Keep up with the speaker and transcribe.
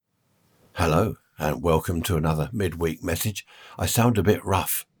Hello, and welcome to another midweek message. I sound a bit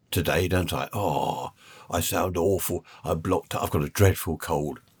rough today, don't I? Oh, I sound awful. I'm blocked up. I've got a dreadful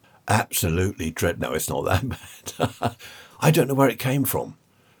cold. Absolutely No, it's not that bad. I don't know where it came from.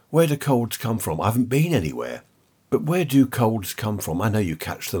 Where do colds come from? I haven't been anywhere. But where do colds come from? I know you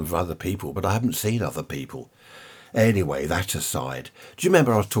catch them from other people, but I haven't seen other people. Anyway, that aside, do you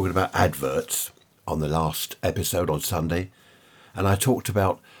remember I was talking about adverts on the last episode on Sunday? And I talked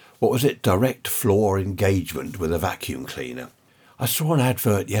about, what was it, direct floor engagement with a vacuum cleaner. I saw an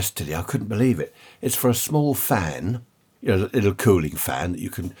advert yesterday, I couldn't believe it. It's for a small fan, a little cooling fan that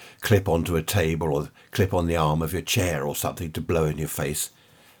you can clip onto a table or clip on the arm of your chair or something to blow in your face.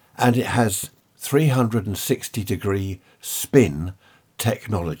 And it has 360-degree spin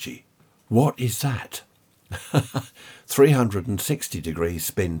technology. What is that? 360-degree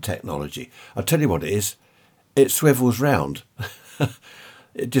spin technology. I'll tell you what it is. It swivels round.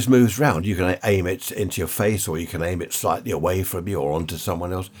 It just moves round. You can aim it into your face, or you can aim it slightly away from you or onto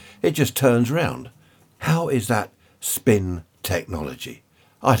someone else. It just turns round. How is that spin technology?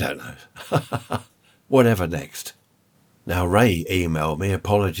 I don't know. Whatever next. Now, Ray emailed me.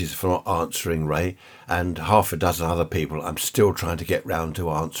 Apologies for not answering Ray, and half a dozen other people I'm still trying to get round to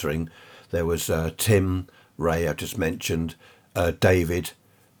answering. There was Tim, Ray I just mentioned, David,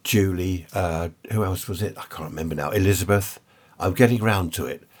 Julie, who else was it? I can't remember now. Elizabeth. I'm getting round to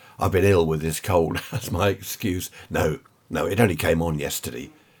it. I've been ill with this cold. That's my excuse. No, it only came on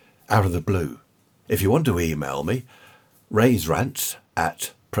yesterday, out of the blue. If you want to email me,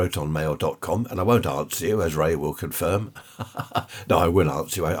 raysrants@protonmail.com, and I won't answer you, as Ray will confirm. No, I will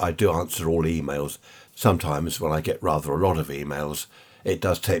answer you. I do answer all emails. Sometimes when I get rather a lot of emails, it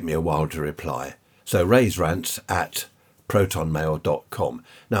does take me a while to reply. So raysrants@protonmail.com.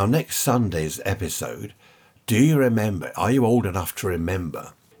 Now, next Sunday's episode, do you remember, are you old enough to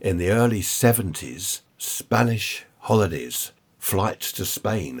remember, in the early 70s, Spanish holidays, flights to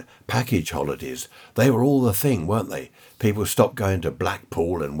Spain, package holidays, they were all the thing, weren't they? People stopped going to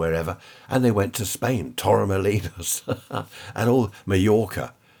Blackpool and wherever, and they went to Spain, Torremolinos, and all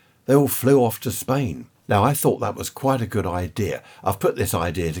Mallorca. They all flew off to Spain. Now, I thought that was quite a good idea. I've put this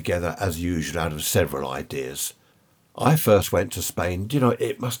idea together, as usual, out of several ideas. I first went to Spain,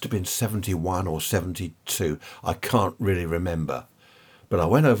 it must have been 71 or 72. I can't really remember. But I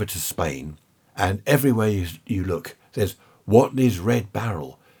went over to Spain, and everywhere you look, there's Whatley's Red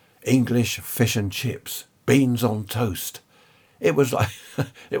Barrel, English fish and chips, beans on toast. It was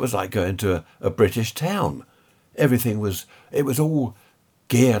like going to a British town. It was all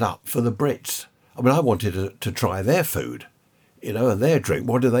geared up for the Brits. I mean, I wanted to try their food, and their drink.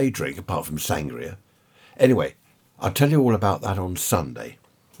 What do they drink apart from sangria? Anyway, I'll tell you all about that on Sunday.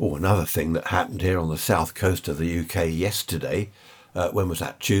 Oh, another thing that happened here on the south coast of the UK yesterday, when was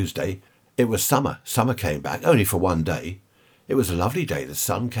that, Tuesday? It was summer. Summer came back, only for one day. It was a lovely day. The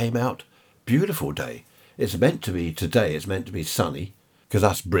sun came out. Beautiful day. It's meant to be today. It's meant to be sunny, because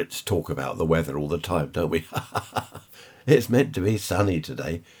us Brits talk about the weather all the time, don't we? It's meant to be sunny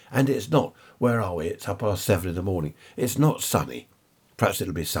today, and it's not. Where are we? It's 7:30 in the morning. It's not sunny. Perhaps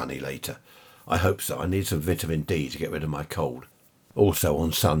it'll be sunny later. I hope so. I need some vitamin D to get rid of my cold. Also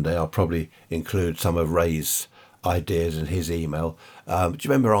on Sunday, I'll probably include some of Ray's ideas in his email. Do you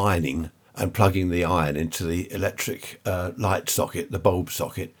remember ironing and plugging the iron into the electric light socket, the bulb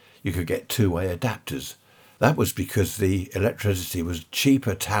socket? You could get two-way adapters. That was because the electricity was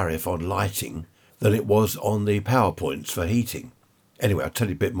cheaper tariff on lighting than it was on the power points for heating. Anyway, I'll tell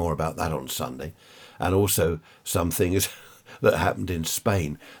you a bit more about that on Sunday. And also some things that happened in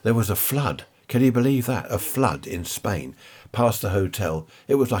Spain. There was a flood. Can you believe that? A flood in Spain. Past the hotel.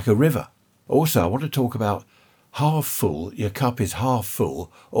 It was like a river. Also, I want to talk about half full. Your cup is half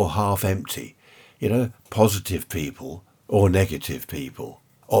full or half empty. Positive people or negative people.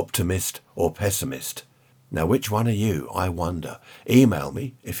 Optimist or pessimist. Now, which one are you? I wonder. Email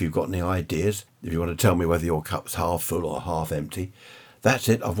me if you've got any ideas. If you want to tell me whether your cup's half full or half empty. That's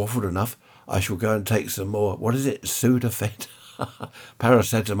it. I've waffled enough. I shall go and take some more. What is it? Sudafed?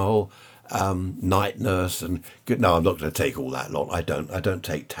 Paracetamol, night nurse, and good. No, I'm not going to take all that lot. I don't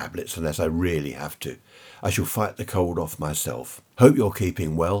take tablets unless I really have to. I shall fight the cold off myself. Hope you're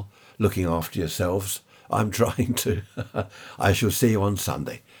keeping well, looking after yourselves. I'm trying to. I shall see you on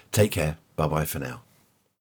Sunday. Take care. Bye-bye for now.